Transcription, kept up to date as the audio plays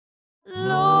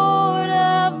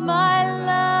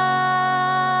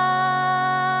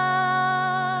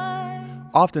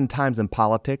Oftentimes in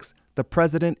politics, the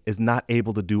president is not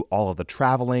able to do all of the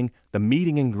traveling, the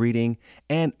meeting and greeting,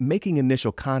 and making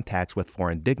initial contacts with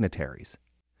foreign dignitaries.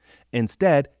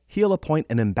 Instead, he'll appoint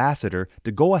an ambassador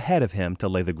to go ahead of him to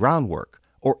lay the groundwork,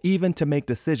 or even to make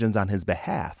decisions on his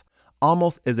behalf,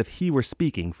 almost as if he were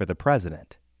speaking for the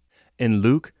president. In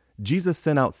Luke, Jesus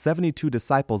sent out 72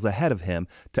 disciples ahead of him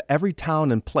to every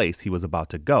town and place he was about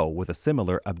to go with a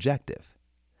similar objective.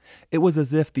 It was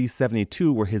as if these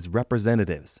 72 were his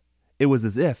representatives. It was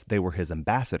as if they were his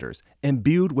ambassadors,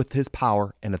 imbued with his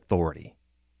power and authority.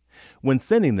 When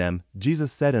sending them,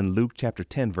 Jesus said in Luke chapter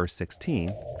 10, verse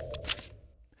 16,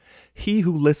 "He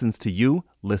who listens to you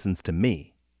listens to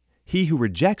me. He who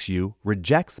rejects you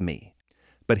rejects me.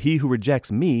 But he who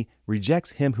rejects me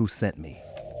rejects him who sent me."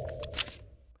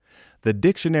 The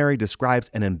dictionary describes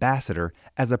an ambassador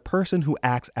as a person who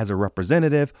acts as a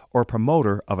representative or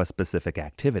promoter of a specific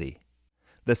activity.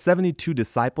 The 72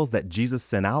 disciples that Jesus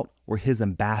sent out were his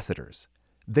ambassadors.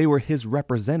 They were his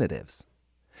representatives.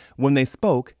 When they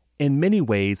spoke, in many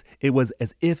ways, it was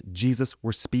as if Jesus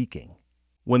were speaking.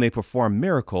 When they performed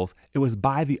miracles, it was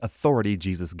by the authority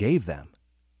Jesus gave them.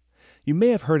 You may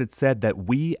have heard it said that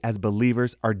we as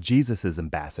believers are Jesus'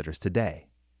 ambassadors today.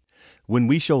 When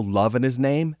we show love in his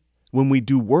name, when we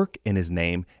do work in his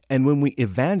name, and when we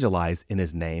evangelize in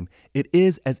his name, it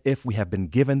is as if we have been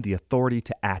given the authority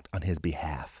to act on his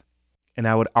behalf. And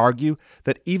I would argue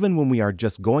that even when we are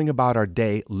just going about our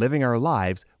day, living our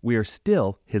lives, we are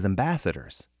still his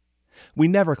ambassadors. We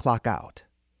never clock out.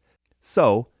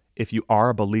 So, if you are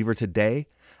a believer today,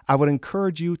 I would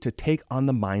encourage you to take on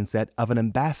the mindset of an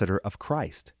ambassador of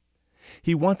Christ.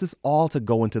 He wants us all to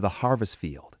go into the harvest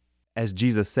field. As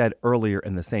Jesus said earlier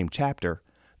in the same chapter,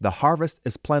 the harvest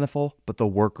is plentiful, but the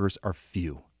workers are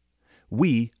few.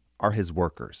 We are his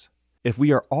workers. If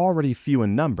we are already few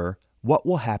in number, what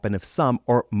will happen if some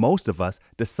or most of us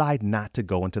decide not to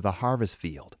go into the harvest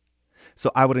field?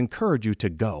 So I would encourage you to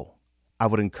go. I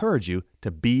would encourage you to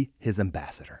be his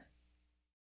ambassador.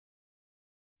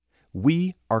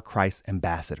 We are Christ's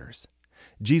ambassadors.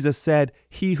 Jesus said,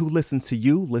 "He who listens to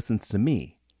you listens to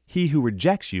me. He who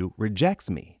rejects you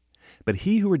rejects me. But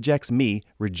he who rejects me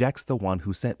rejects the one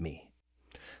who sent me."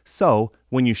 So,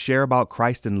 when you share about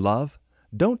Christ in love,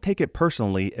 don't take it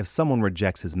personally if someone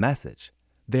rejects his message.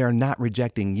 They are not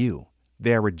rejecting you.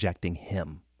 They are rejecting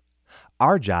him.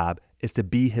 Our job is to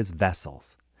be his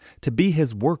vessels, to be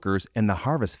his workers in the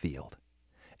harvest field.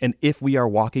 And if we are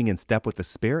walking in step with the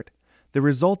Spirit, the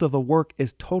result of the work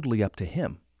is totally up to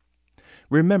him.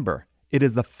 Remember, it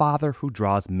is the Father who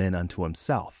draws men unto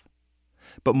himself.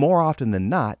 But more often than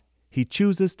not, he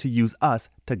chooses to use us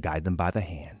to guide them by the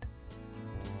hand.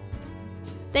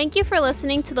 Thank you for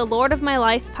listening to the Lord of My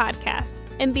Life podcast,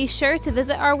 and be sure to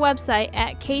visit our website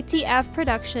at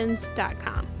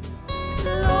ktfproductions.com.